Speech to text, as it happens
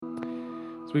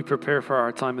As we prepare for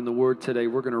our time in the Word today,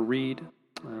 we're going to read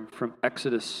from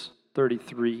Exodus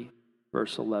 33,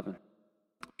 verse 11.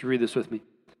 Would you read this with me?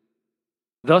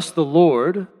 Thus the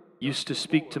Lord used to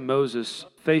speak to Moses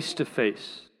face to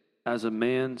face, as a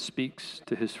man speaks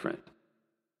to his friend.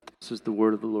 This is the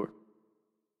word of the Lord.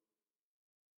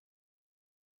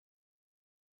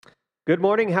 Good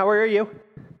morning. How are you?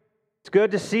 It's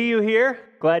good to see you here.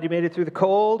 Glad you made it through the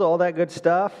cold, all that good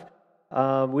stuff.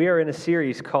 We are in a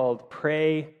series called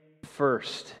Pray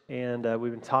First, and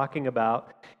we've been talking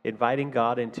about inviting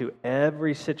God into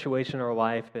every situation in our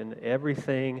life and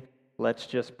everything. Let's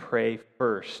just pray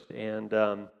first. And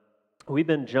we've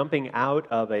been jumping out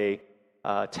of a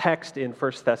text in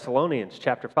 1 Thessalonians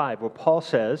chapter 5 where Paul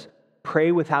says,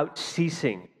 pray without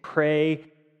ceasing, pray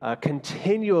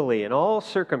continually in all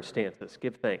circumstances,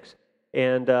 give thanks.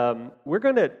 And we're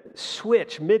going to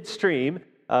switch midstream.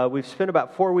 We've spent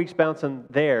about 4 weeks bouncing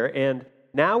there, and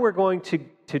now we're going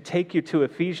to take you to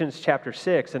Ephesians chapter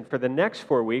 6, and for the next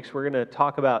 4 weeks, we're going to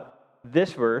talk about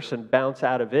this verse and bounce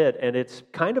out of it, and it's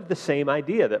kind of the same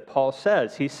idea that Paul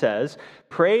says. He says,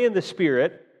 pray in the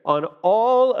Spirit on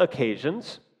all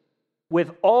occasions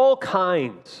with all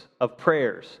kinds of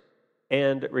prayers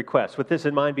and requests. With this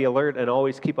in mind, be alert and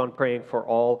always keep on praying for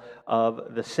all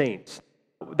of the saints.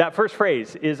 That first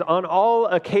phrase is on all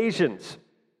occasions.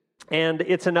 And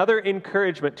it's another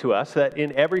encouragement to us that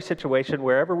in every situation,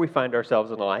 wherever we find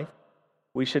ourselves in life,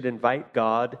 we should invite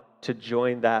God to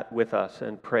join that with us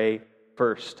and pray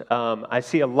first. I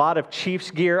see a lot of Chiefs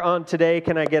gear on today.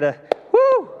 Can I get a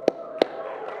woo?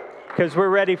 Because we're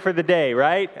ready for the day,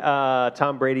 right?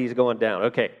 Tom Brady's going down.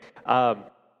 Okay.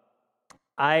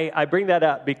 I bring that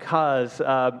up because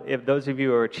if those of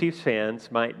you who are Chiefs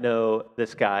fans might know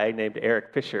this guy named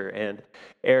Eric Fisher. And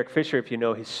Eric Fisher, if you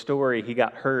know his story, he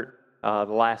got hurt the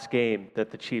last game that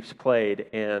the Chiefs played,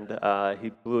 and he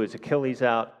blew his Achilles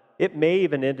out. It may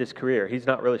even end his career. He's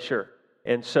not really sure.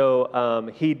 And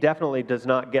so he definitely does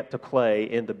not get to play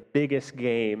in the biggest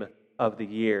game of the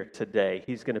year today.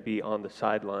 He's going to be on the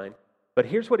sideline. But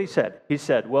here's what he said. He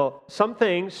said, well, some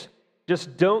things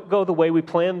just don't go the way we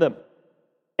planned them.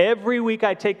 Every week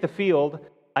I take the field,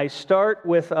 I start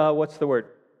with, what's the word?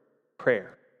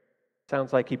 Prayer.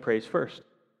 Sounds like he prays first.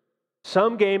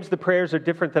 Some games the prayers are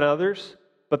different than others,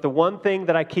 but the one thing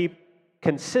that I keep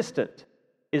consistent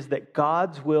is that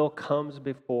God's will comes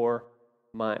before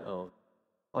my own.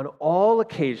 On all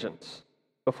occasions,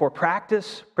 before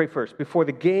practice, pray first. Before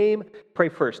the game, pray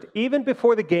first. Even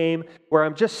before the game, where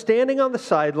I'm just standing on the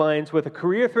sidelines with a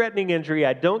career-threatening injury,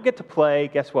 I don't get to play,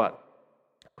 guess what?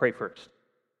 Pray first.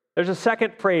 There's a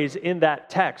second phrase in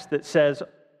that text that says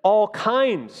all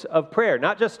kinds of prayer,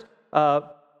 not just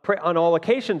pray on all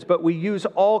occasions, but we use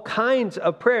all kinds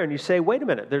of prayer. And you say, wait a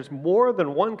minute, there's more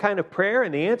than one kind of prayer?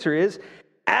 And the answer is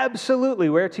absolutely.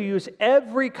 We're to use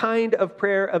every kind of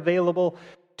prayer available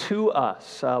to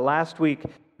us. Last week,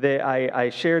 I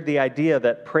shared the idea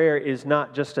that prayer is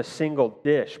not just a single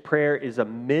dish. Prayer is a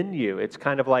menu. It's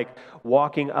kind of like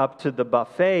walking up to the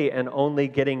buffet and only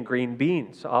getting green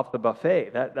beans off the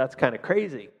buffet. That's kind of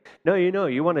crazy. No,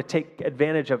 you want to take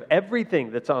advantage of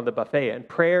everything that's on the buffet, and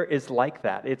prayer is like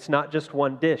that. It's not just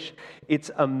one dish. It's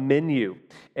a menu.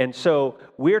 And so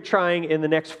we're trying in the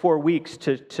next 4 weeks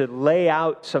to lay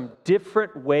out some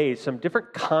different ways, some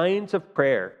different kinds of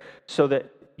prayer so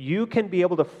that you can be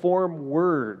able to form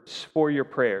words for your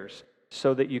prayers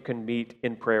so that you can meet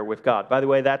in prayer with God. By the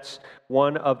way, that's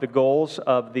one of the goals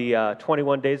of the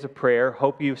 21 Days of Prayer.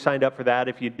 Hope you signed up for that.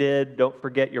 If you did, don't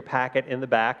forget your packet in the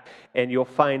back, and you'll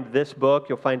find this book.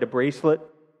 You'll find a bracelet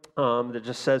that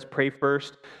just says "Pray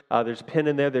First." There's a pin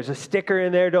in there. There's a sticker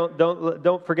in there.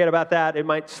 Don't forget about that. It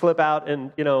might slip out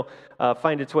and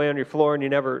find its way on your floor, and you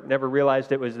never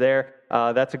realized it was there.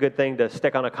 That's a good thing to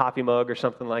stick on a coffee mug or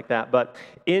something like that. But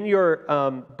in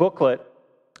your booklet,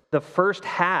 the first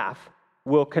half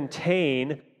will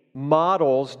contain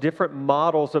different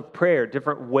models of prayer,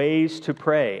 different ways to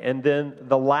pray. And then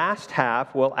the last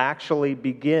half will actually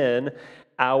begin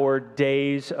our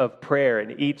days of prayer.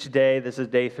 And each day, this is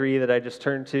day 3 that I just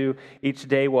turned to, each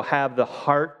day will have the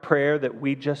heart prayer that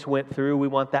we just went through. We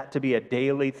want that to be a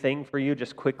daily thing for you.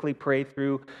 Just quickly pray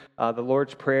through the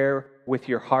Lord's Prayer with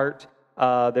your heart.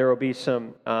 There will be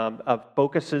some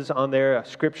focuses on there, a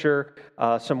scripture,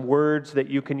 some words that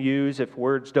you can use if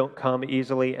words don't come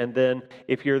easily. And then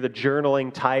if you're the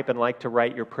journaling type and like to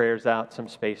write your prayers out, some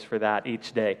space for that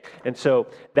each day. And so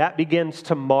that begins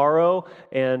tomorrow,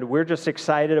 and we're just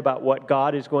excited about what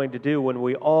God is going to do when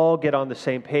we all get on the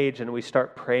same page and we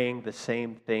start praying the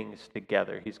same things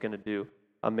together. He's going to do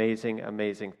amazing,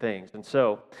 amazing things. And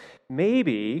so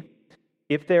maybe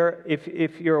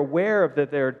if you're aware of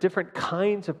that there are different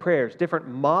kinds of prayers, different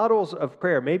models of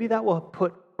prayer, maybe that will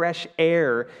put fresh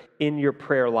air in your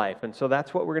prayer life. And so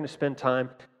that's what we're going to spend time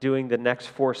doing the next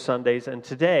 4 Sundays. And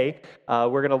today,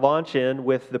 we're going to launch in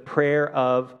with the prayer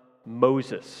of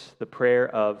Moses, the prayer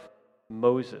of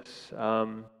Moses.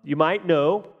 You might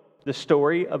know the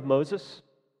story of Moses.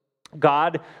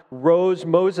 God rose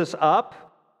Moses up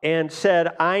and said,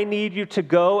 I need you to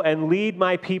go and lead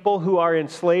my people who are in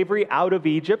slavery out of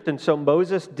Egypt. And so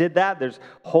Moses did that. There's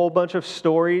a whole bunch of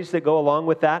stories that go along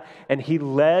with that. And he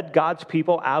led God's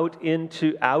people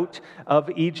out of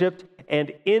Egypt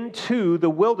and into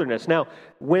the wilderness. Now,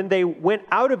 when they went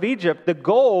out of Egypt, the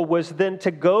goal was then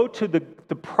to go to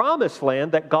the promised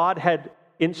land that God had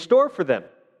in store for them.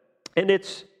 And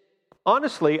it's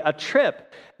honestly a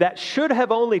trip that should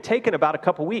have only taken about a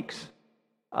couple weeks.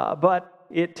 But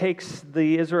it takes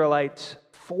the Israelites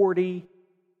 40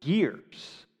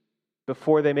 years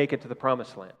before they make it to the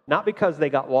promised land. Not because they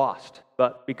got lost,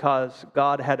 but because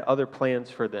God had other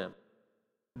plans for them.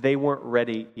 They weren't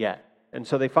ready yet. And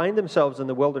so they find themselves in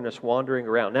the wilderness wandering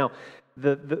around. Now,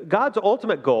 God's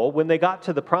ultimate goal when they got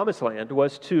to the promised land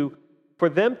was for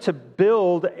them to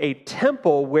build a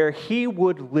temple where he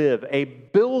would live, a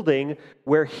building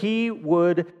where he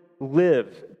would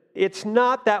live. It's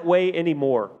not that way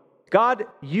anymore. God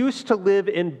used to live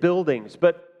in buildings,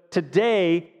 but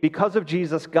today, because of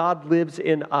Jesus, God lives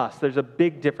in us. There's a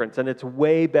big difference, and it's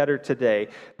way better today.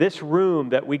 This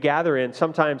room that we gather in,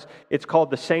 sometimes it's called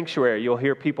the sanctuary. You'll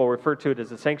hear people refer to it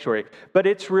as the sanctuary, but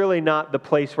it's really not the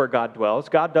place where God dwells.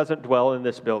 God doesn't dwell in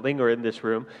this building or in this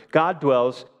room. God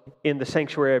dwells in the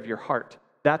sanctuary of your heart.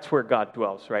 That's where God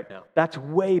dwells right now. That's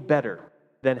way better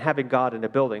than having God in a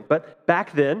building. But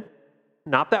back then,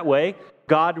 not that way.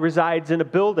 God resides in a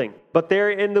building, but they're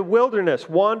in the wilderness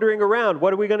wandering around.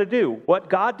 What are we going to do? What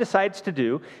God decides to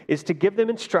do is to give them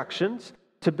instructions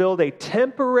to build a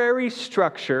temporary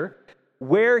structure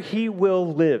where he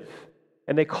will live.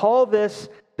 And they call this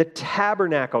the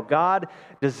tabernacle. God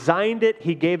designed it.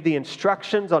 He gave the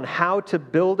instructions on how to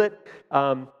build it.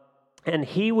 And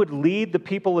he would lead the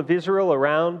people of Israel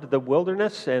around the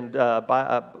wilderness and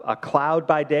by a cloud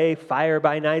by day, fire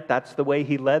by night. That's the way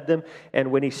he led them.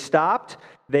 And when he stopped,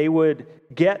 they would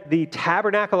get the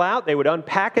tabernacle out. They would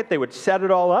unpack it. They would set it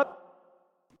all up.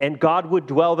 And God would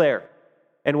dwell there.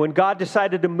 And when God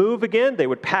decided to move again, they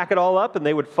would pack it all up and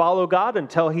they would follow God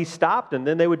until he stopped. And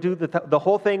then they would do the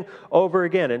whole thing over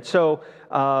again. And so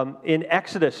in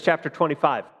Exodus chapter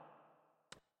 25,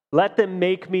 let them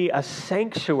make me a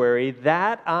sanctuary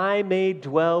that I may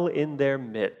dwell in their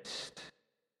midst.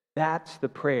 That's the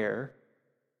prayer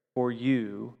for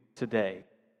you today.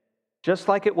 Just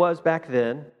like it was back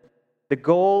then, the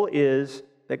goal is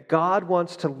that God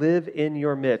wants to live in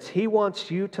your midst. He wants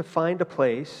you to find a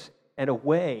place and a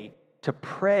way to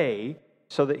pray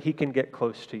so that he can get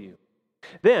close to you.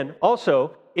 Then,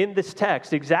 also, in this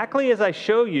text, exactly as I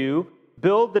show you,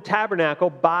 build the tabernacle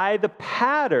by the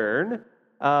pattern.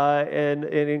 And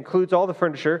it includes all the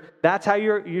furniture. That's how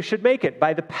you should make it,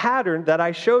 by the pattern that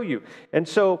I show you. And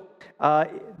so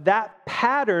that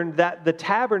pattern that the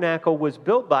tabernacle was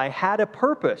built by had a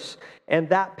purpose. And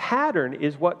that pattern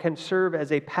is what can serve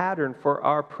as a pattern for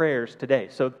our prayers today.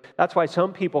 So that's why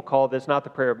some people call this not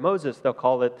the prayer of Moses, they'll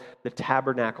call it the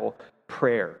Tabernacle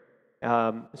Prayer.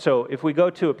 So if we go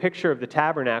to a picture of the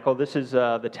tabernacle, this is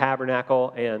the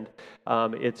tabernacle, and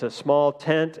it's a small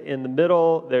tent in the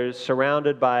middle. There's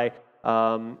surrounded by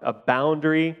a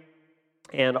boundary,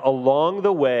 and along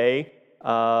the way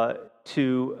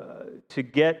to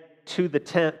get to the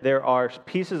tent, there are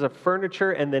pieces of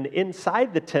furniture, and then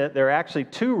inside the tent, there are actually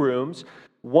 2 rooms.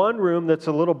 One room that's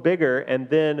a little bigger, and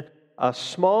then a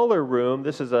smaller room.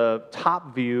 This is a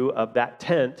top view of that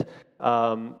tent.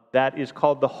 That is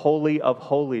called the Holy of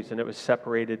Holies, and it was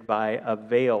separated by a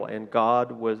veil, and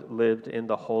God lived in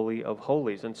the Holy of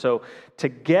Holies. And so to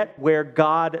get where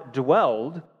God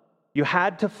dwelled, you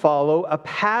had to follow a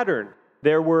pattern.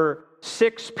 There were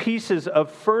 6 pieces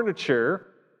of furniture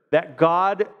that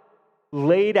God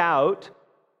laid out,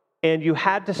 and you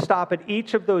had to stop at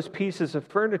each of those pieces of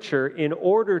furniture in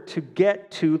order to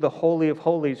get to the Holy of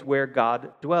Holies where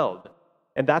God dwelled.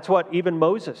 And that's what even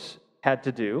Moses had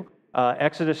to do.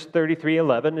 Exodus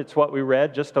 33:11, it's what we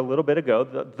read just a little bit ago.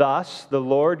 Thus, the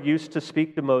Lord used to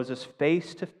speak to Moses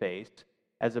face to face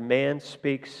as a man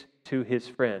speaks to his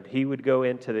friend. He would go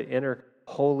into the inner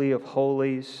Holy of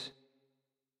Holies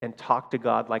and talk to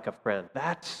God like a friend.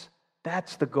 That's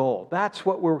the goal. That's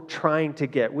what we're trying to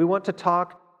get. We want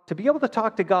to be able to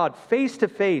talk to God face to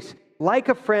face like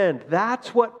a friend.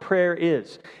 That's what prayer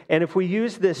is. And if we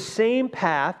use this same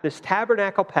path, this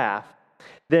tabernacle path,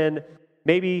 then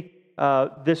maybe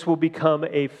this will become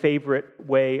a favorite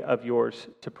way of yours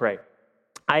to pray.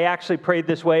 I actually prayed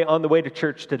this way on the way to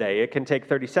church today. It can take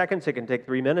 30 seconds, it can take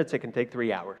 3 minutes, it can take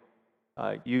 3 hours.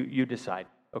 You decide,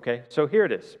 okay? So here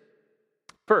it is.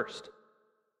 First,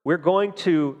 we're going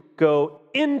to go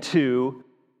into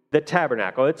the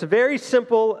tabernacle. It's a very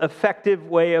simple, effective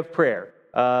way of prayer.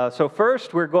 So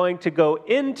first, we're going to go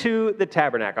into the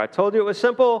tabernacle. I told you it was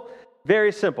simple,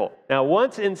 very simple. Now,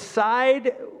 once we're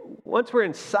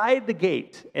inside the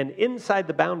gate and inside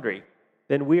the boundary,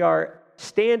 then we are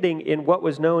standing in what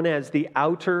was known as the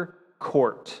outer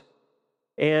court.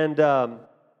 And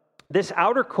this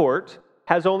outer court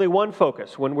has only one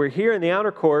focus. When we're here in the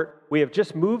outer court, we have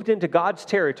just moved into God's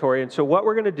territory. And so what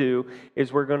we're going to do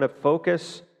is we're going to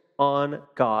focus on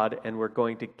God and we're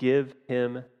going to give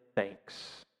Him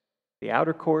thanks. The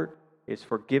outer court is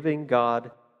for giving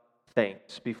God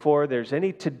thanks. Before there's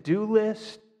any to-do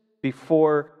list,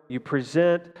 before you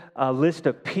present a list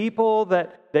of people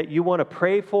that you want to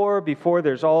pray for, before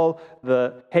there's all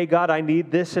the, hey, God, I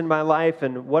need this in my life,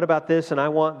 and what about this, and I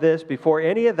want this. Before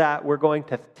any of that, we're going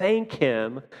to thank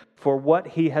Him for what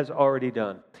He has already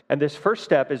done. And this first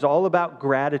step is all about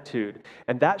gratitude.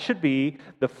 And that should be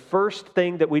the first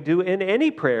thing that we do in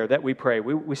any prayer that we pray.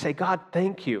 We say, God,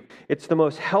 thank you. It's the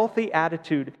most healthy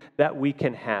attitude that we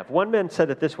can have. One man said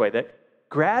it this way, that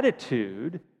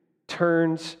gratitude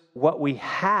turns what we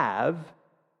have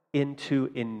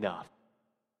into enough.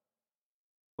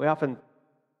 We often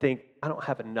think, I don't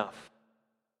have enough.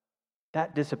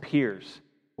 That disappears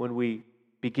when we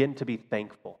begin to be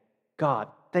thankful. God,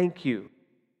 thank you.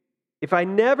 If you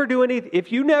never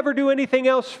do anything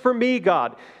else for me,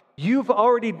 God, you've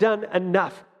already done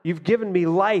enough. You've given me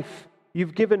life.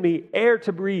 You've given me air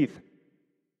to breathe.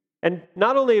 And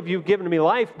not only have you given me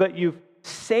life, but you've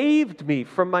saved me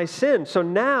from my sin. So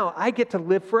now I get to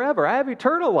live forever. I have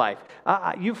eternal life.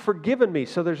 You've forgiven me,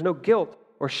 so there's no guilt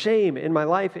or shame in my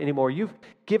life anymore. You've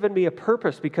given me a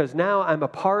purpose because now I'm a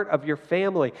part of your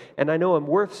family and I know I'm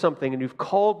worth something and you've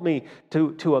called me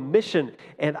to a mission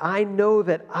and I know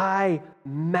that I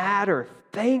matter.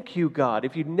 Thank you, God.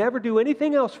 If you never do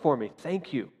anything else for me,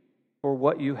 thank you for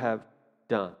what you have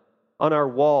done. On our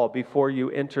wall before you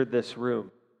enter this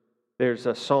room, there's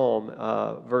a Psalm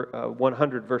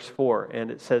 100 verse 4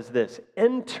 and it says this,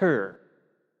 enter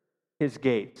His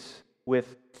gates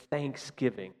with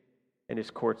thanksgiving and His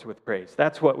courts with praise.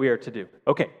 That's what we are to do.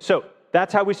 Okay, so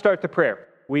that's how we start the prayer.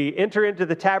 We enter into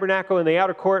the tabernacle in the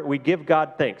outer court. We give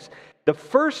God thanks. The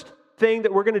first thing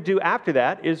that we're going to do after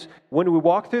that is when we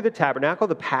walk through the tabernacle,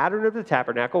 the pattern of the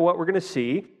tabernacle, what we're going to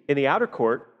see in the outer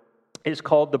court is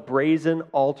called the brazen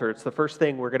altar. It's the first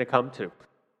thing we're going to come to.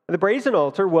 And the brazen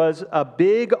altar was a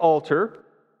big altar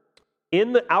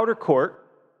in the outer court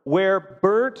where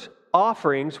burnt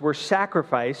offerings were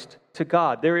sacrificed to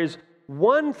God. There is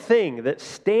one thing that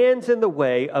stands in the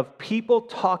way of people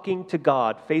talking to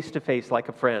God face to face like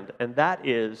a friend, and that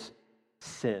is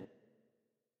sin.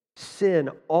 Sin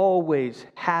always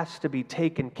has to be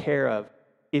taken care of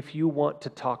if you want to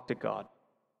talk to God.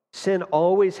 Sin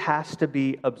always has to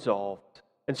be absolved.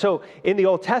 And so in the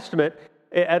Old Testament,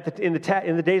 in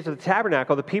the days of the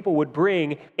tabernacle, the people would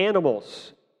bring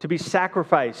animals to be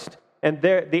sacrificed. And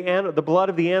the blood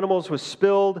of the animals was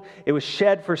spilled, it was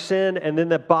shed for sin, and then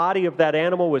the body of that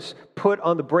animal was put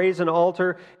on the brazen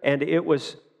altar, and it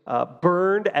was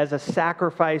burned as a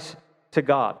sacrifice to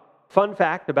God. Fun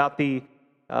fact about the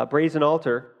brazen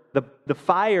altar, the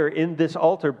fire in this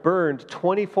altar burned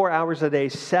 24 hours a day,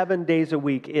 7 days a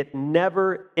week. It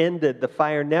never ended. The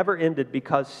fire never ended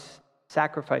because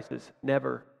sacrifices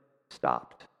never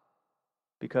stopped.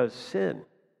 Because sin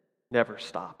never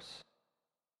stops.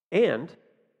 And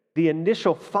the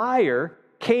initial fire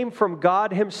came from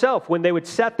God Himself. When they would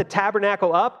set the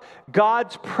tabernacle up,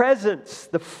 God's presence,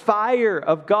 the fire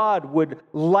of God would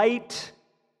light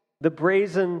the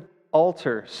brazen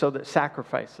altar so that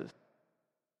sacrifices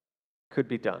could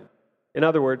be done. In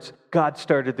other words, God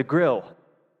started the grill.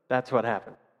 That's what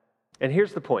happened. And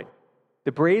here's the point.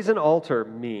 The brazen altar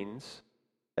means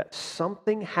that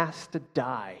something has to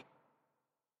die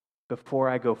before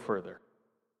I go further.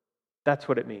 That's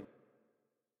what it means.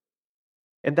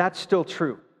 And that's still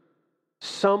true.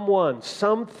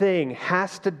 Something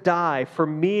has to die for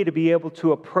me to be able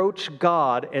to approach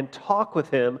God and talk with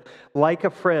Him like a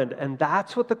friend. And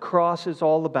that's what the cross is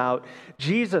all about.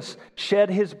 Jesus shed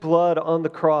His blood on the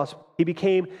cross. He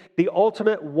became the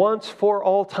ultimate once for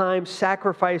all time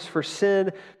sacrifice for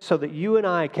sin so that you and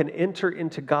I can enter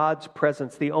into God's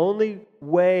presence. The only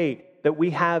way that we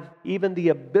have even the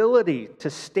ability to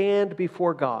stand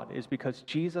before God is because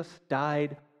Jesus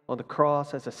died on the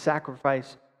cross as a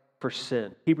sacrifice for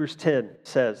sin. Hebrews 10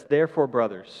 says, "Therefore,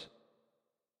 brothers,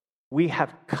 we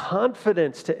have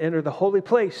confidence to enter the holy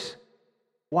place."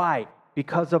 Why?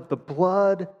 Because of the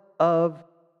blood of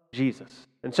Jesus.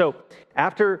 And so,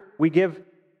 after we give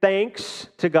thanks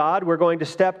to God, we're going to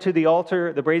step to the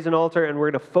altar, the brazen altar, and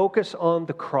we're going to focus on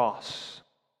the cross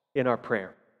in our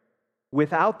prayer.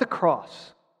 Without the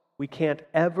cross, we can't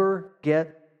ever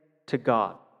get to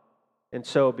God. And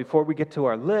so before we get to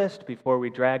our list, before we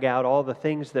drag out all the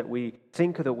things that we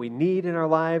think that we need in our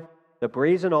life, the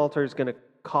brazen altar is going to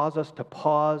cause us to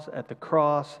pause at the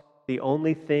cross. The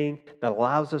only thing that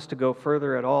allows us to go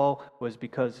further at all was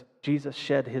because Jesus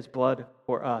shed his blood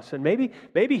for us. And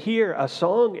maybe here a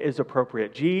song is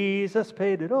appropriate. Jesus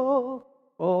paid it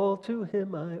all to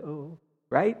him I owe.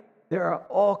 Right? There are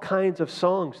all kinds of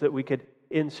songs that we could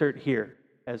insert here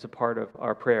as a part of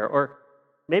our prayer. Or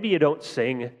maybe you don't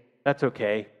sing. That's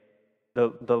okay.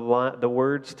 The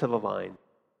words to the line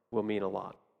will mean a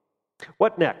lot.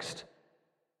 What next?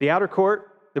 The outer court,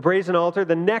 the brazen altar.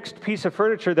 The next piece of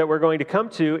furniture that we're going to come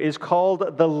to is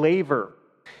called the laver.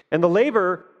 And the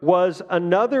laver was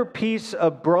another piece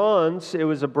of bronze. It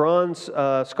was a bronze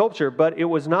sculpture, but it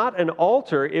was not an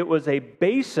altar. It was a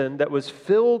basin that was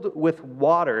filled with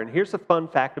water. And here's the fun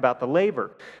fact about the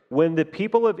laver. When the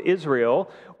people of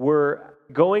Israel were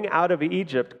going out of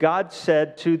Egypt, God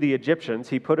said to the Egyptians,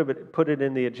 he put it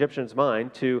in the Egyptians'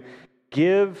 mind to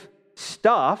give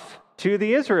stuff to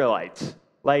the Israelites,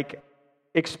 like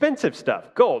expensive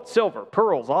stuff, gold, silver,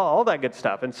 pearls, all that good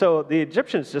stuff. And so the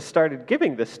Egyptians just started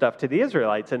giving this stuff to the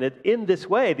Israelites. And in this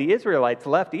way, the Israelites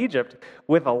left Egypt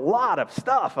with a lot of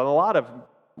stuff and a lot of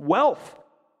wealth.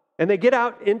 And they get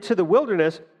out into the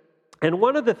wilderness. And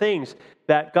one of the things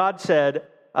that God said,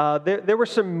 there were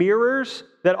some mirrors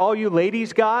that all you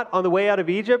ladies got on the way out of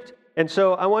Egypt. And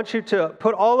so I want you to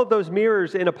put all of those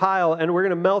mirrors in a pile, and we're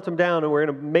going to melt them down, and we're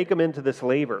going to make them into this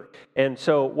laver. And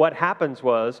so what happens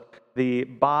was the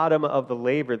bottom of the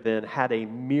laver then had a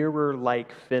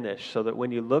mirror-like finish, so that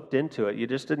when you looked into it, you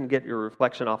just didn't get your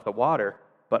reflection off the water,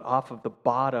 but off of the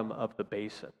bottom of the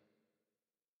basin.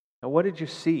 Now, what did you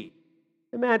see?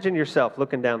 Imagine yourself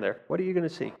looking down there. What are you going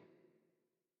to see?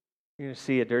 You're going to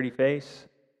see a dirty face.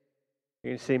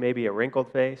 You're going to see maybe a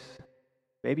wrinkled face.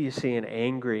 Maybe you see an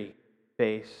angry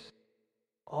face.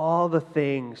 All the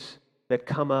things that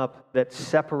come up that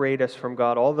separate us from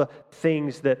God, all the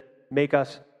things that make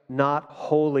us not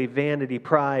holy, vanity,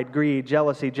 pride, greed,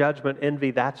 jealousy, judgment,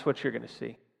 envy, that's what you're going to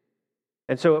see.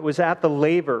 And so it was at the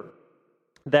laver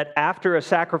that after a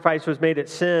sacrifice was made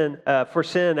for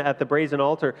sin at the brazen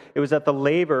altar, it was at the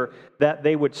laver that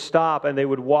they would stop and they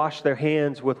would wash their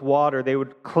hands with water. They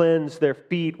would cleanse their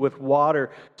feet with water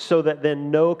so that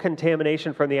then no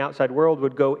contamination from the outside world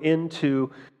would go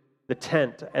into the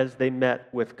tent as they met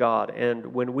with God.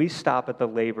 And when we stop at the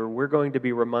laver, we're going to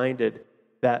be reminded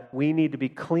that we need to be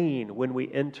clean when we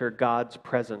enter God's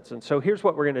presence. And so here's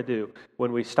what we're going to do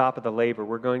when we stop at the laver.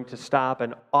 We're going to stop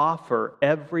and offer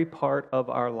every part of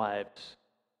our lives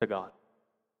to God.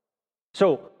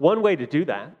 So one way to do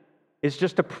that is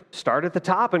just to start at the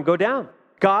top and go down.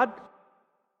 God,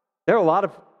 there are a lot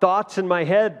of thoughts in my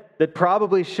head that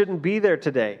probably shouldn't be there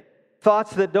today.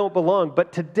 Thoughts that don't belong.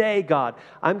 But today, God,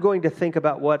 I'm going to think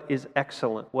about what is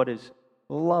excellent, what is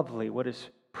lovely, what is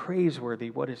praiseworthy,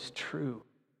 what is true.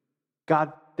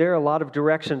 God, there are a lot of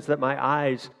directions that my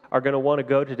eyes are going to want to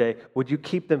go today. Would you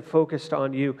keep them focused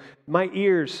on you? My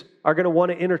ears are going to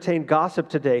want to entertain gossip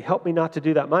today. Help me not to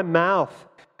do that. My mouth,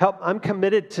 I'm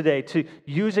committed today to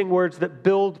using words that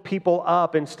build people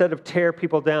up instead of tear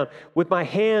people down. With my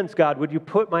hands, God, would you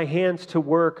put my hands to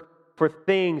work for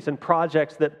things and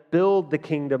projects that build the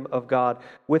kingdom of God?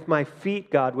 With my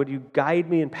feet, God, would you guide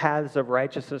me in paths of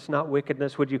righteousness, not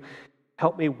wickedness? Would you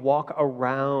help me walk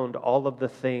around all of the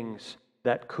things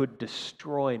that could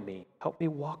destroy me? Help me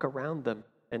walk around them.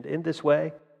 And in this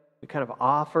way, we kind of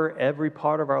offer every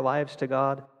part of our lives to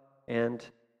God. And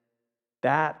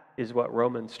that is what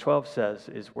Romans 12 says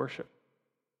is worship.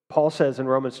 Paul says in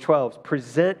Romans 12,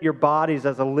 present your bodies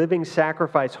as a living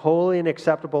sacrifice, holy and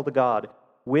acceptable to God,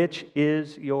 which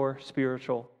is your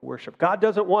spiritual worship. God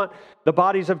doesn't want the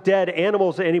bodies of dead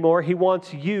animals anymore. He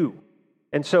wants you.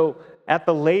 And so at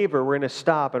the laver, we're going to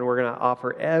stop and we're going to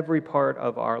offer every part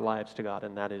of our lives to God,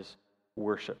 and that is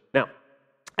worship. Now,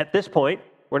 at this point,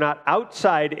 we're not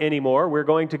outside anymore. We're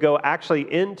going to go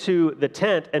actually into the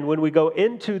tent, and when we go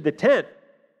into the tent,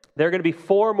 there are going to be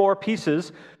 4 more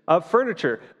pieces of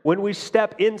furniture. When we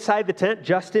step inside the tent,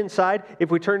 just inside,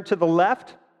 if we turn to the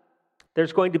left,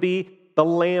 there's going to be the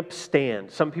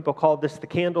lampstand. Some people call this the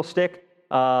candlestick.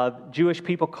 Jewish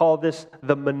people call this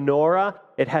the menorah.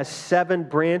 It has 7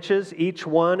 branches. Each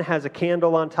one has a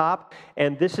candle on top.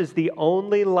 And this is the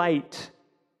only light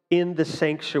in the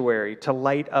sanctuary to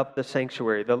light up the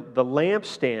sanctuary. The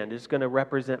lampstand is going to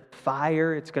represent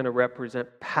fire. It's going to represent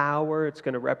power. It's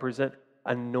going to represent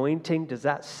anointing. Does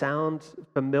that sound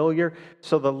familiar?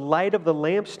 So the light of the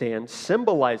lampstand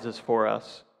symbolizes for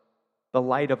us the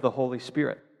light of the Holy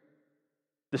Spirit.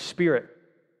 The Spirit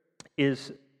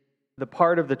is the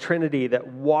part of the Trinity that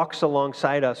walks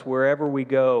alongside us wherever we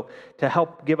go to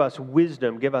help give us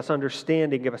wisdom, give us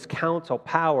understanding, give us counsel,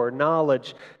 power,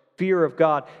 knowledge, fear of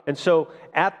God. And so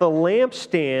at the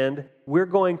lampstand, we're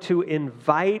going to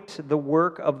invite the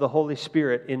work of the Holy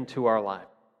Spirit into our life.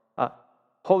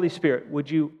 Holy Spirit,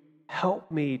 would you help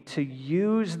me to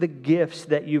use the gifts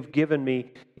that you've given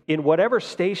me in whatever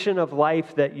station of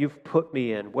life that you've put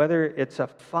me in, whether it's a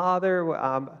father,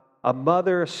 a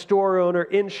mother, a store owner,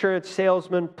 insurance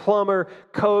salesman, plumber,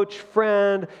 coach,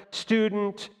 friend,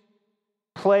 student,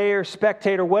 player,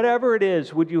 spectator, whatever it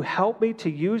is, would you help me to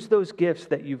use those gifts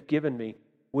that you've given me?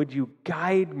 Would you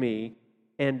guide me?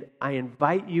 And I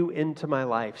invite you into my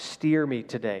life. Steer me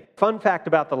today. Fun fact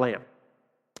about the lamp.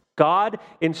 God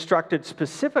instructed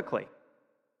specifically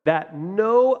that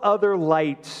no other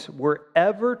lights were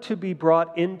ever to be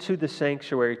brought into the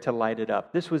sanctuary to light it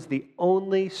up. This was the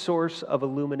only source of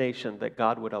illumination that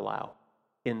God would allow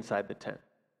inside the tent.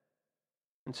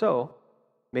 And so,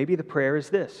 maybe the prayer is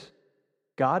this: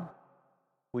 God,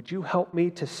 would you help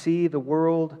me to see the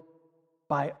world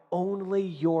by only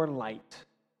your light?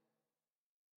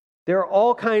 There are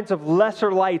all kinds of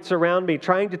lesser lights around me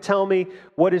trying to tell me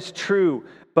what is true,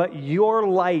 but your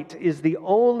light is the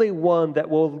only one that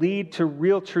will lead to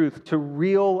real truth, to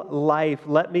real life.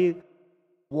 Let me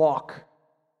walk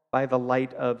by the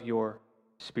light of your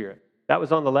Spirit. That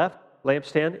was on the left,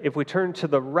 lampstand. If we turn to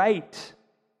the right,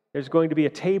 there's going to be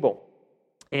a table.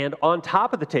 And on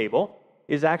top of the table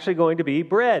is actually going to be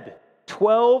bread.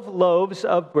 12 loaves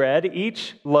of bread.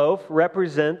 Each loaf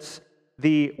represents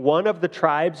the one of the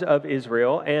tribes of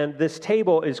Israel, and this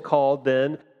table is called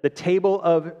then the table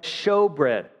of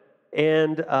showbread.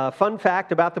 And fun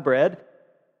fact about the bread,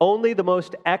 only the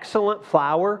most excellent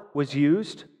flour was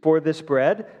used for this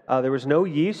bread. There was no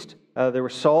yeast, there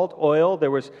was salt, oil, there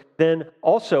was then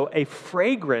also a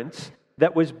fragrance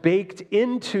that was baked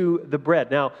into the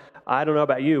bread. Now, I don't know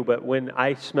about you, but when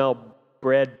I smell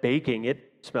bread baking, it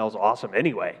smells awesome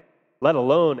anyway, let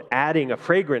alone adding a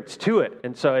fragrance to it.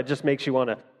 And so it just makes you want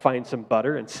to find some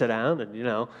butter and sit down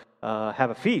and, have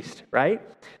a feast, right?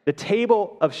 The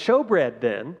table of showbread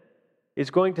then is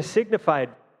going to signify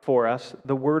for us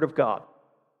the Word of God,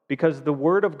 because the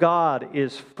Word of God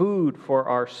is food for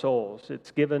our souls.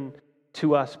 It's given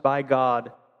to us by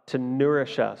God to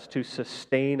nourish us, to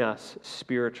sustain us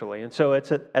spiritually. And so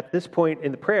it's at this point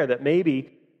in the prayer that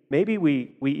maybe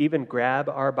we even grab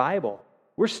our Bible.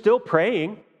 We're still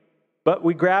praying, but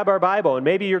we grab our Bible, and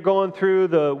maybe you're going through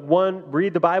the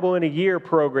Read the Bible in a Year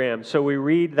program, so we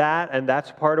read that, and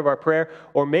that's part of our prayer.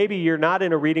 Or maybe you're not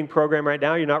in a reading program right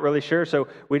now, you're not really sure, so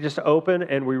we just open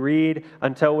and we read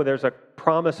until there's a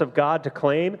promise of God to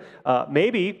claim.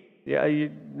 Maybe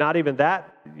you're not even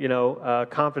that,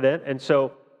 confident, and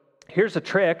so here's a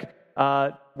trick.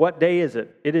 What day is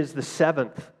it? It is the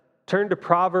 7th. Turn to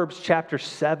Proverbs chapter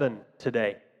 7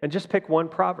 today, and just pick one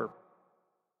proverb.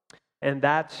 And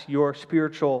that's your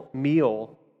spiritual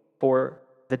meal for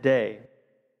the day.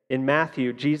 In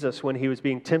Matthew, Jesus, when he was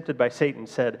being tempted by Satan,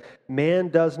 said, "Man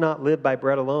does not live by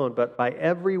bread alone, but by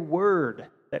every word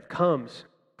that comes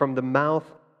from the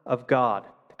mouth of God."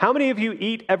 How many of you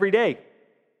eat every day?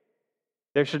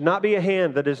 There should not be a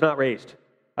hand that is not raised.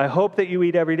 I hope that you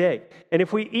eat every day. And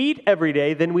if we eat every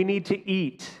day, then we need to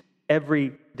eat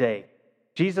every day.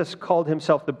 Jesus called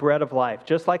himself the bread of life.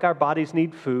 Just like our bodies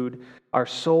need food, our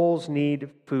souls need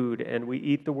food, and we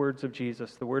eat the words of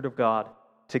Jesus, the Word of God,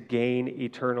 to gain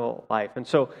eternal life. And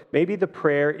so maybe the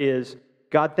prayer is,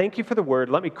 God, thank you for the Word.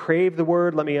 Let me crave the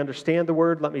Word. Let me understand the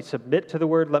Word. Let me submit to the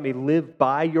Word. Let me live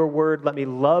by your Word. Let me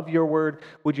love your Word.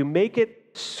 Would you make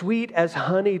it sweet as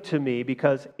honey to me,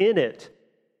 because in it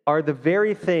are the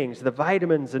very things, the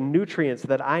vitamins and nutrients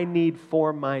that I need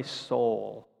for my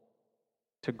soul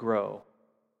to grow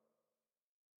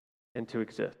and to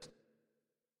exist.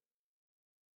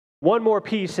 One more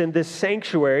piece in this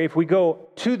sanctuary. If we go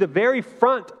to the very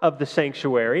front of the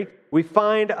sanctuary, we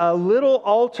find a little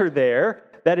altar there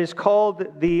that is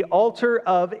called the altar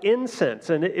of incense,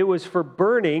 and it was for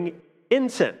burning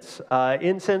incense.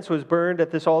 Incense was burned at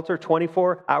this altar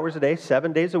 24 hours a day,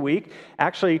 7 days a week.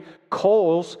 Actually,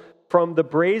 coals from the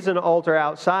brazen altar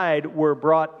outside were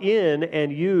brought in and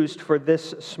used for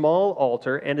this small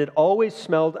altar, and it always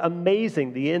smelled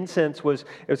amazing. The incense was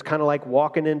kind of like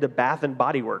walking into Bath and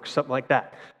Body Works, something like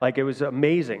that. Like, it was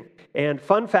amazing. And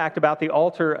fun fact about the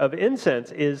altar of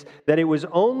incense is that it was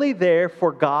only there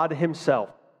for God himself.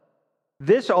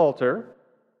 This altar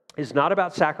is not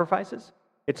about sacrifices.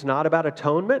 It's not about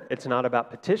atonement. It's not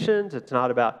about petitions. It's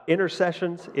not about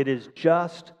intercessions. It is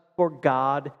just for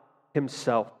God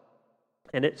himself.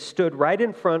 And it stood right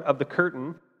in front of the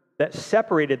curtain that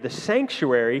separated the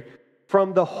sanctuary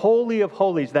from the Holy of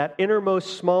Holies, that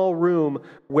innermost small room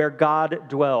where God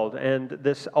dwelled. And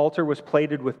this altar was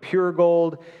plated with pure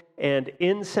gold, and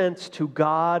incense to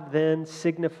God then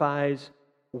signifies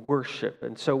worship.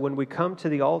 And so when we come to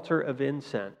the altar of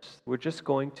incense, we're just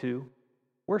going to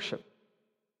worship.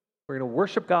 We're going to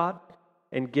worship God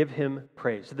and give him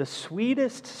praise. The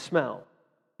sweetest smell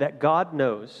that God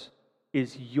knows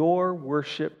is your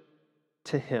worship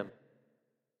to him.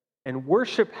 And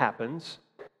worship happens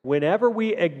whenever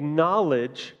we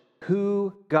acknowledge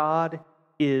who God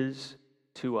is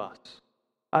to us.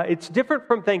 It's different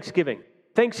from Thanksgiving.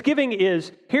 Thanksgiving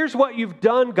is, here's what you've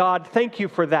done, God, thank you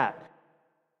for that.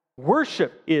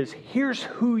 Worship is, here's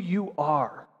who you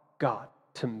are, God,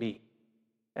 to me,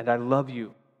 and I love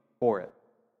you for it.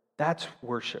 That's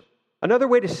worship. Another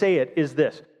way to say it is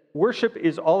this: worship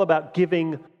is all about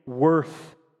giving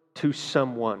worth to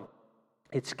someone.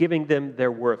 It's giving them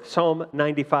their worth. Psalm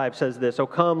 95 says this: "O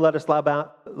come, let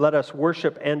us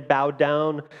worship and bow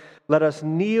down. Let us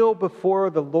kneel before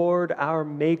the Lord our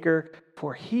Maker,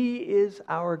 for he is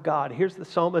our God." Here's the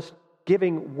psalmist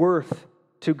giving worth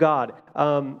to God.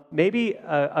 Maybe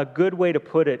a good way to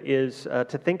put it is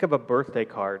to think of a birthday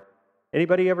card.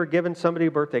 Anybody ever given somebody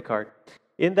a birthday card?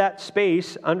 In that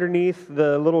space, underneath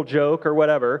the little joke or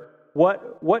whatever,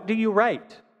 what do you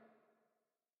write?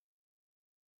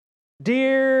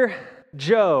 Dear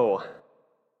Joe,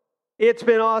 it's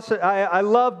been awesome. I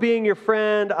love being your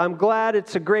friend. I'm glad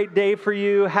it's a great day for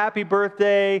you. Happy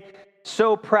birthday.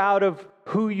 So proud of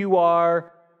who you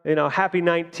are. Happy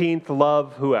 19th,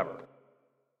 love, whoever.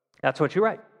 That's what you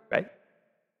write, right?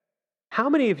 How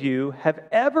many of you have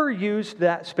ever used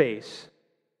that space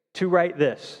to write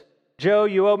this? Joe,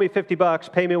 you owe me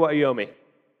 $50. Pay me what you owe me.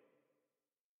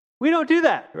 We don't do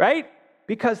that, right?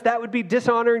 Because that would be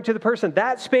dishonoring to the person.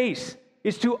 That space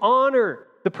is to honor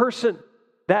the person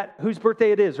whose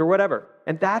birthday it is or whatever.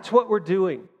 And that's what we're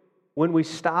doing when we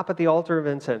stop at the altar of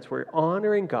incense. We're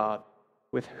honoring God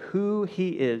with who he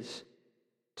is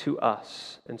to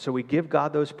us. And so we give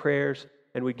God those prayers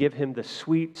and we give him the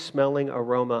sweet smelling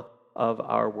aroma of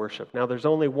our worship. Now there's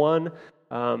only one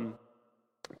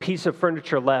piece of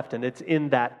furniture left, and it's in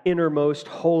that innermost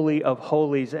holy of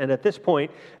holies. And at this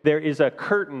point, there is a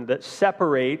curtain that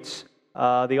separates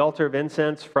the altar of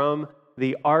incense from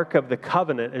the Ark of the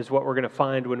Covenant, is what we're going to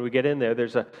find when we get in there.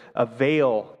 There's a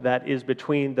veil that is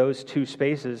between those two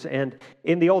spaces. And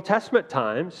in the Old Testament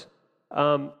times,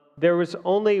 there was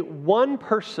only one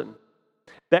person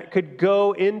that could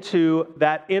go into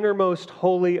that innermost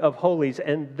holy of holies.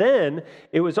 And then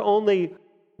it was only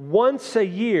once a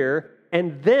year,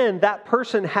 and then that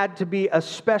person had to be a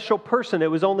special person.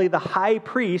 It was only the high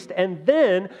priest, and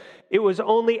then it was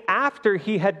only after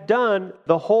he had done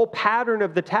the whole pattern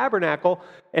of the tabernacle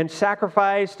and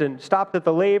sacrificed and stopped at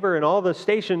the laver and all the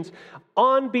stations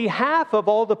on behalf of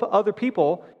all the other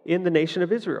people in the nation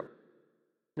of Israel.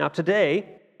 Now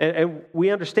today, and we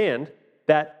understand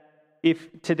that if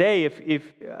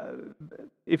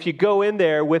you go in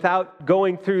there without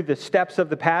going through the steps of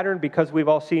the pattern, because we've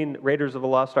all seen Raiders of the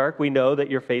Lost Ark, we know that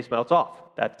your face melts off.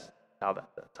 That's how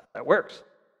that works.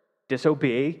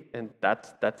 Disobey, and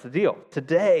that's the deal.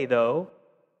 Today, though,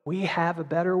 we have a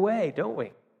better way, don't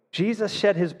we? Jesus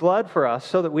shed his blood for us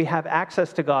so that we have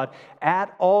access to God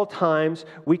at all times.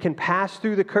 We can pass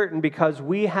through the curtain because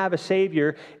we have a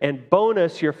Savior, and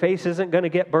bonus, your face isn't going to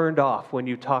get burned off when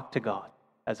you talk to God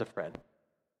as a friend.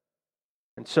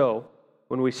 And so,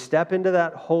 when we step into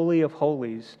that Holy of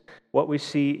Holies, what we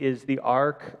see is the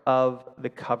Ark of the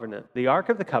Covenant. The Ark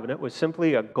of the Covenant was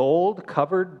simply a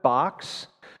gold-covered box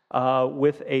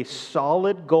with a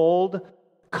solid gold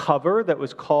cover that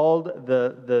was called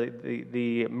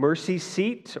the mercy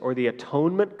seat or the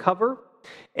atonement cover.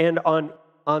 And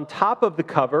on top of the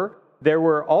cover, there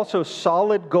were also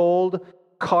solid gold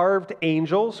carved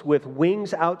angels with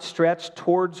wings outstretched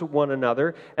towards one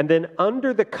another. And then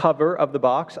under the cover of the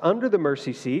box, under the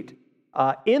mercy seat,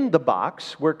 in the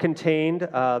box contained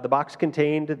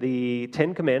the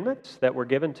 10 Commandments that were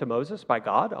given to Moses by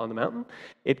God on the mountain.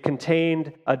 It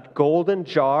contained a golden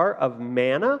jar of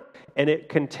manna, and it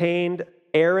contained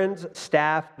Aaron's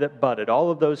staff that budded.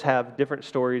 All of those have different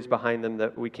stories behind them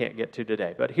that we can't get to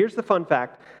today. But here's the fun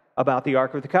fact about the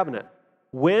Ark of the Covenant.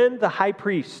 When the high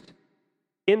priest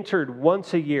entered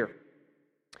once a year,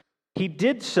 he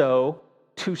did so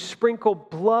to sprinkle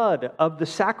blood of the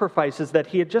sacrifices that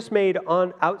he had just made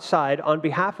outside on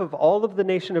behalf of all of the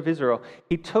nation of Israel.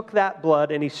 He took that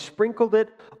blood and he sprinkled it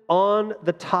on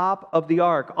the top of the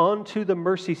ark, onto the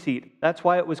mercy seat. That's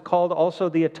why it was called also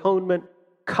the atonement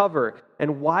cover.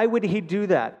 And why would he do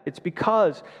that? It's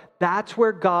because that's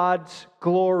where God's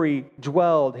glory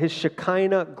dwelled, his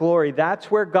Shekinah glory. That's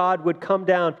where God would come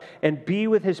down and be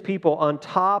with his people on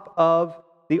top of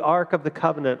the Ark of the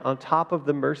Covenant, on top of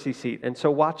the mercy seat. And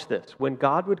so watch this. When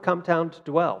God would come down to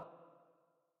dwell,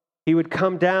 he would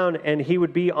come down and he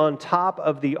would be on top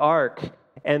of the ark.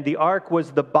 And the ark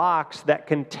was the box that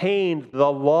contained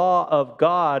the law of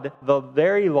God, the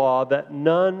very law that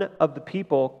none of the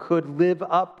people could live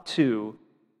up to.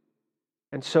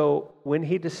 And so when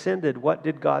he descended, what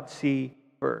did God see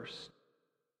first?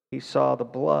 He saw the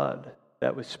blood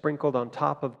that was sprinkled on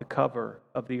top of the cover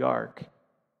of the ark,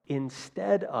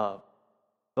 instead of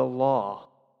the law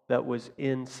that was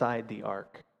inside the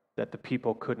ark that the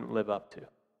people couldn't live up to.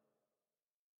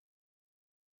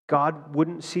 God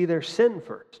wouldn't see their sin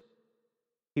first.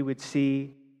 He would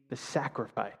see the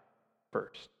sacrifice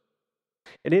first.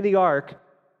 And in the ark,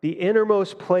 the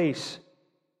innermost place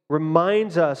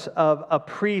reminds us of a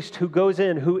priest who goes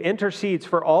in, who intercedes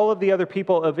for all of the other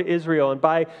people of Israel. And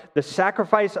by the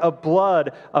sacrifice of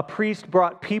blood, a priest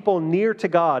brought people near to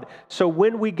God. So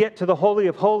when we get to the Holy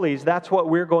of Holies, that's what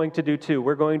we're going to do too.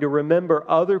 We're going to remember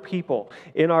other people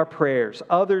in our prayers,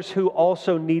 others who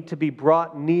also need to be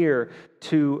brought near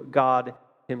to God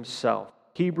himself.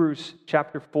 Hebrews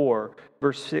chapter 4,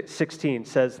 verse 16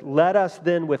 says, "Let us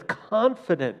then with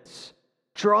confidence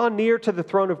draw near to the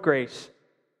throne of grace,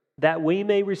 that we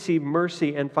may receive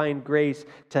mercy and find grace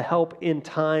to help in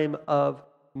time of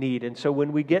need." And so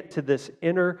when we get to this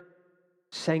inner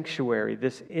sanctuary,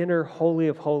 this inner Holy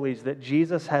of Holies that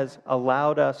Jesus has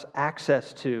allowed us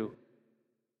access to,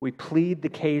 we plead the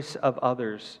case of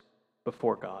others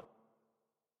before God.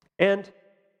 And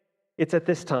it's at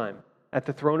this time, at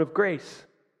the throne of grace,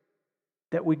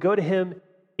 that we go to him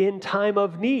in time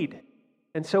of need.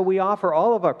 And so we offer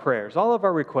all of our prayers, all of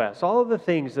our requests, all of the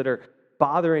things that are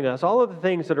bothering us, all of the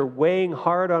things that are weighing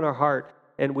hard on our heart,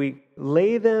 and we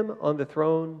lay them on the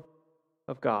throne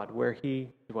of God where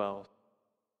he dwells,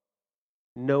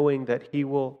 knowing that he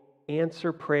will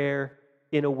answer prayer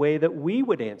in a way that we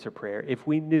would answer prayer if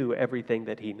we knew everything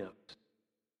that he knows.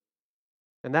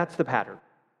 And that's the pattern.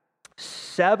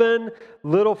 7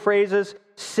 little phrases,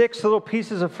 6 little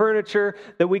pieces of furniture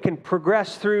that we can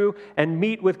progress through and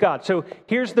meet with God. So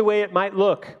here's the way it might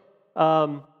look.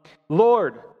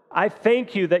 Lord, I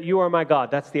thank you that you are my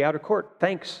God. That's the outer court.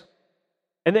 Thanks.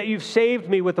 And that you've saved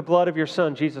me with the blood of your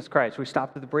Son, Jesus Christ. We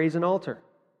stopped at the brazen altar.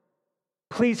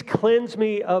 Please cleanse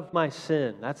me of my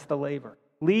sin. That's the laver.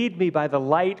 Lead me by the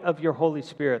light of your Holy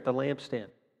Spirit, the lampstand.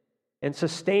 And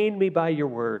sustain me by your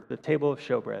word, the table of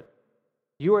showbread.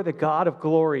 You are the God of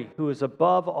glory who is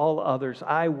above all others.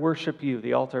 I worship you,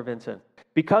 the altar of incense.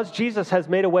 Because Jesus has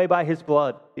made a way by his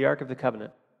blood, the Ark of the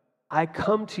Covenant, I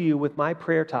come to you with my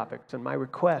prayer topics and my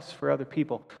requests for other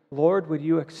people. Lord, would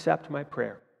you accept my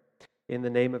prayer in the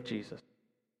name of Jesus?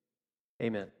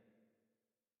 Amen.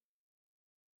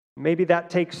 Maybe that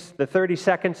takes the 30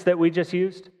 seconds that we just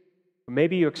used.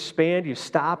 Maybe you expand, you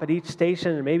stop at each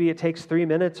station, and maybe it takes 3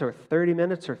 minutes or 30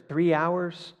 minutes or 3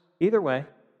 hours. Either way,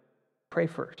 pray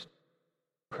first.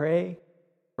 Pray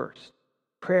first.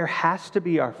 Prayer has to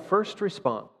be our first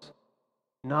response,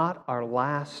 not our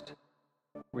last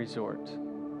resort.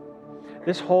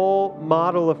 This whole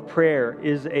model of prayer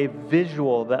is a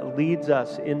visual that leads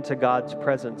us into God's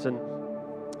presence. And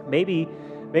maybe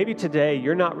today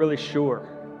you're not really sure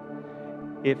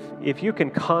if you can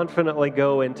confidently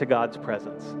go into God's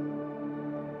presence.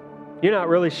 You're not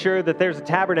really sure that there's a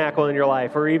tabernacle in your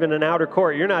life or even an outer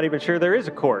court. You're not even sure there is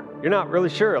a court. You're not really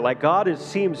sure. Like God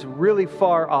seems really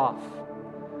far off.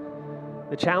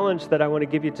 The challenge that I want to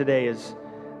give you today is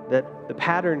that the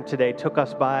pattern today took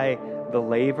us by the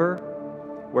laver,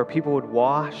 where people would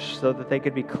wash so that they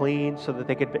could be clean, so that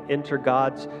they could enter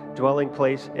God's dwelling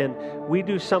place. And we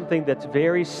do something that's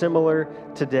very similar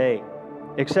today,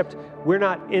 except we're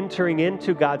not entering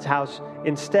into God's house.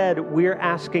 Instead, we're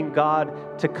asking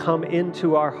God to come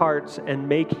into our hearts and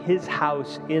make his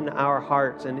house in our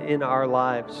hearts and in our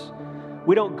lives.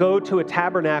 We don't go to a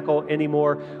tabernacle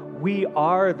anymore. We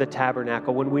are the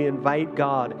tabernacle when we invite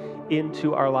God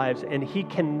into our lives. And he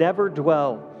can never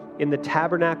dwell in the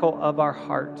tabernacle of our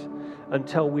heart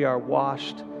until we are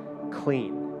washed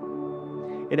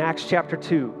clean. In Acts chapter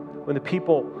 2, when the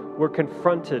people were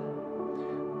confronted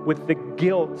with the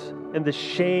guilt and the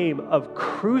shame of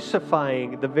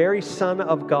crucifying the very Son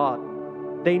of God,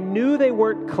 they knew they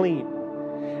weren't clean.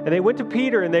 And they went to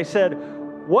Peter and they said,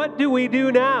 "What do we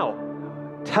do now?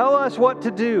 Tell us what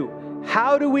to do.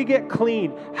 How do we get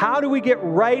clean? How do we get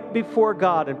right before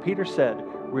God?" And Peter said,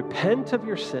 "Repent of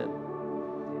your sin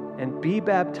and be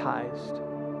baptized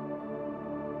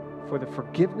for the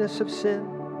forgiveness of sin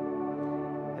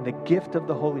and the gift of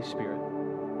the Holy Spirit."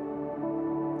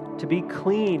 To be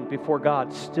clean before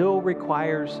God still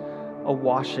requires a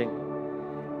washing.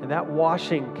 And that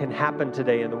washing can happen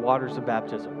today in the waters of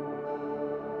baptism.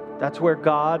 That's where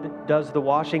God does the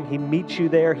washing. He meets you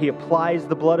there. He applies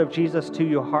the blood of Jesus to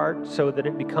your heart so that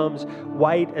it becomes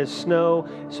white as snow,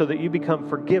 so that you become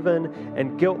forgiven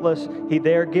and guiltless. He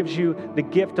there gives you the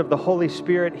gift of the Holy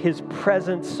Spirit, His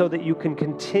presence, so that you can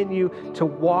continue to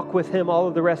walk with Him all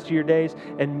of the rest of your days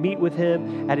and meet with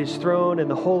Him at His throne in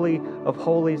the Holy of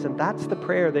Holies. And that's the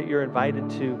prayer that you're invited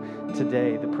to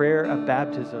today, the prayer of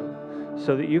baptism,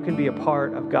 so that you can be a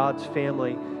part of God's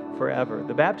family forever.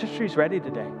 The baptistry is ready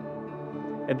today.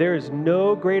 And there is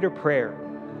no greater prayer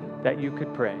that you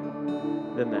could pray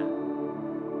than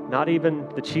that. Not even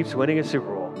the Chiefs winning a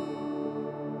Super Bowl.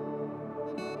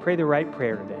 Pray the right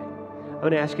prayer today. I'm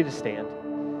going to ask you to stand.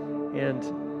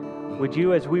 And would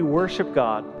you, as we worship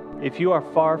God, if you are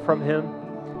far from Him,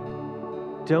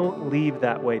 don't leave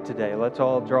that way today. Let's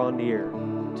all draw near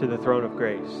to the throne of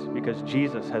grace because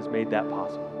Jesus has made that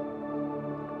possible.